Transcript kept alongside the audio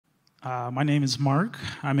My name is Mark.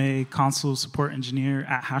 I'm a console support engineer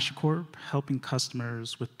at Hashicorp, helping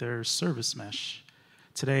customers with their service mesh.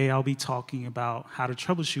 Today, I'll be talking about how to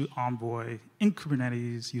troubleshoot Envoy in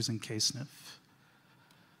Kubernetes using Ksniff.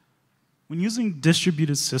 When using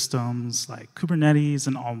distributed systems like Kubernetes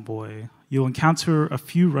and Envoy, you'll encounter a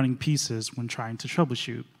few running pieces when trying to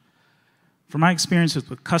troubleshoot. From my experiences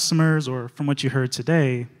with customers or from what you heard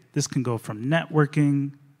today, this can go from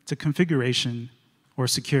networking to configuration or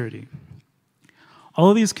security. All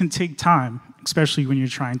of these can take time, especially when you're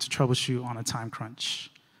trying to troubleshoot on a time crunch.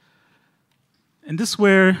 And this is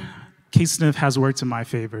where Ksniff has worked in my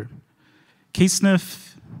favor.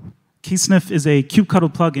 Ksniff is a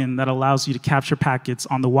kubectl plugin that allows you to capture packets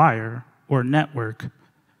on the wire or network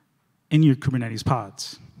in your Kubernetes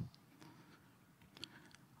pods.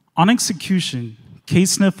 On execution,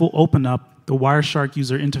 Ksniff will open up the wireshark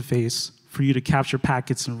user interface for you to capture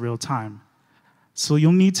packets in real time. So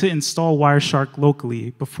you'll need to install wireshark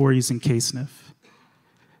locally before using Ksniff.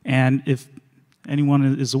 And if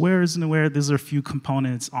anyone is aware or isn't aware, these are a few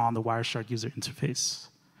components on the wireshark user interface.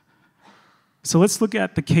 So let's look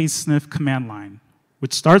at the Ksniff command line,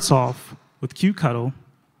 which starts off with kubectl,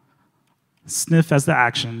 sniff as the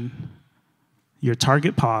action, your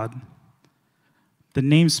target pod, the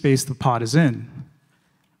namespace the pod is in,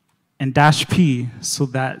 and -p so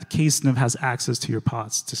that Ksniff has access to your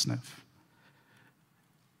pods to sniff.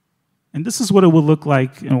 And this is what it will look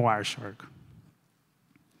like in wireshark.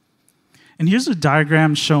 And here's a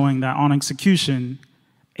diagram showing that on execution,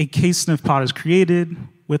 a Ksniff pod is created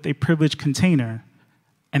with a privileged container,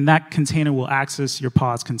 and that container will access your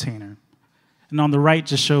pod's container. And on the right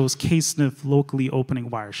just shows Ksniff locally opening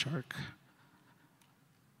wireshark.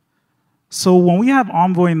 So when we have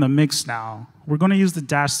Envoy in the mix now, we're going to use the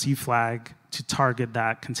 -c flag to target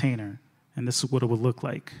that container. And this is what it would look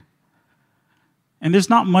like. And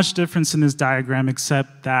there's not much difference in this diagram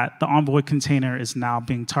except that the Envoy container is now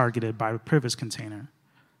being targeted by a privileged container.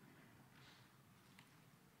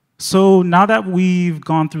 So now that we've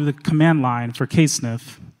gone through the command line for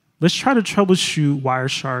Ksniff, let's try to troubleshoot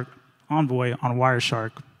Wireshark Envoy on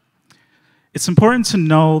Wireshark. It's important to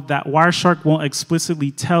know that Wireshark won't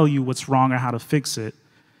explicitly tell you what's wrong or how to fix it.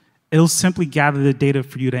 It'll simply gather the data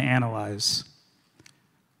for you to analyze.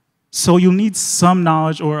 So you'll need some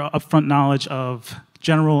knowledge or upfront knowledge of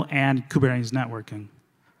general and Kubernetes networking.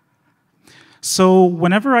 So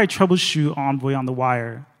whenever I troubleshoot Envoy on the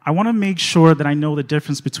wire, I want to make sure that I know the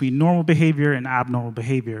difference between normal behavior and abnormal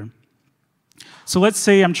behavior. So let's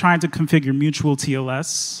say I'm trying to configure mutual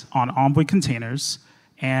TLS on Envoy containers,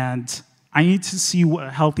 and I need to see what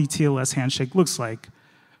a healthy TLS handshake looks like.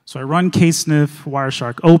 So I run Ksniff,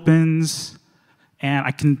 Wireshark opens, and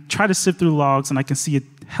I can try to sift through logs, and I can see a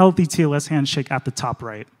healthy TLS handshake at the top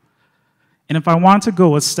right. And if I want to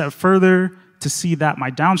go a step further to see that my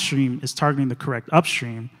downstream is targeting the correct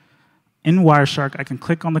upstream, in Wireshark, I can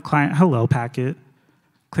click on the client hello packet,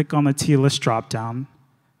 click on the TLS dropdown,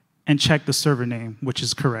 and check the server name, which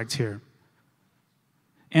is correct here.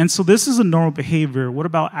 And so this is a normal behavior. What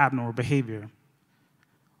about abnormal behavior?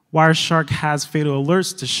 Wireshark has fatal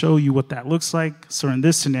alerts to show you what that looks like. So in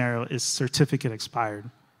this scenario, it's certificate expired.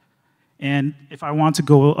 And if I want to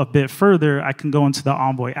go a bit further, I can go into the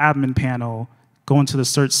Envoy admin panel, go into the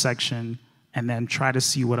search section, and then try to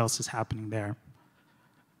see what else is happening there.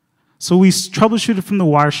 So we troubleshooted from the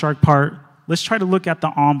Wireshark part. Let's try to look at the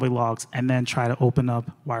Envoy logs and then try to open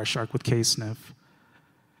up Wireshark with Ksniff.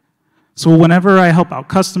 So whenever I help out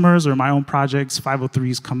customers or my own projects,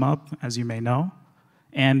 503s come up, as you may know,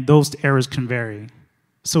 and those errors can vary.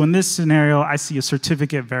 So in this scenario, I see a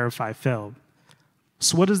certificate verify failed.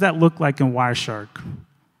 So what does that look like in Wireshark?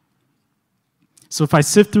 So if I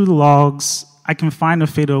sift through the logs, I can find a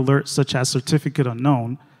fatal alert such as certificate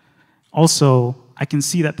unknown. Also, I can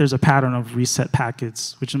see that there's a pattern of reset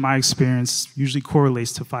packets, which in my experience usually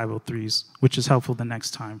correlates to 503s, which is helpful the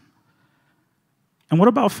next time. And what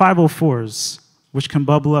about 504s, which can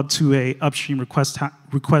bubble up to a upstream request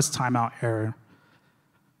timeout error?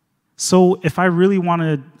 So if I really want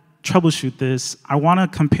to troubleshoot this, I want to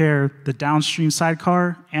compare the downstream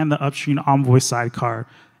sidecar and the upstream Envoy sidecar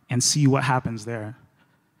and see what happens there.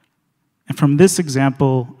 And from this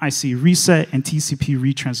example, I see reset and TCP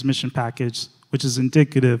retransmission package, which is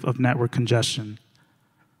indicative of network congestion.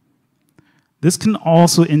 This can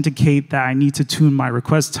also indicate that I need to tune my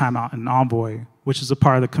request timeout in Envoy, which is a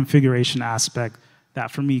part of the configuration aspect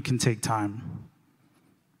that for me can take time.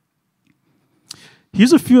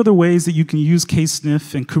 Here's a few other ways that you can use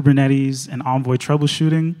Ksniff in Kubernetes and Envoy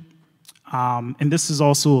troubleshooting. And this is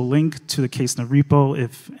also a link to the Ksniff repo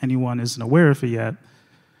if anyone isn't aware of it yet.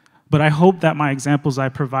 But I hope that my examples I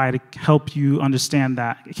provide help you understand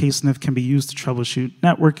that Ksniff can be used to troubleshoot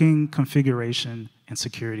networking, configuration, and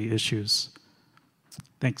security issues.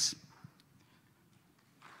 Thanks.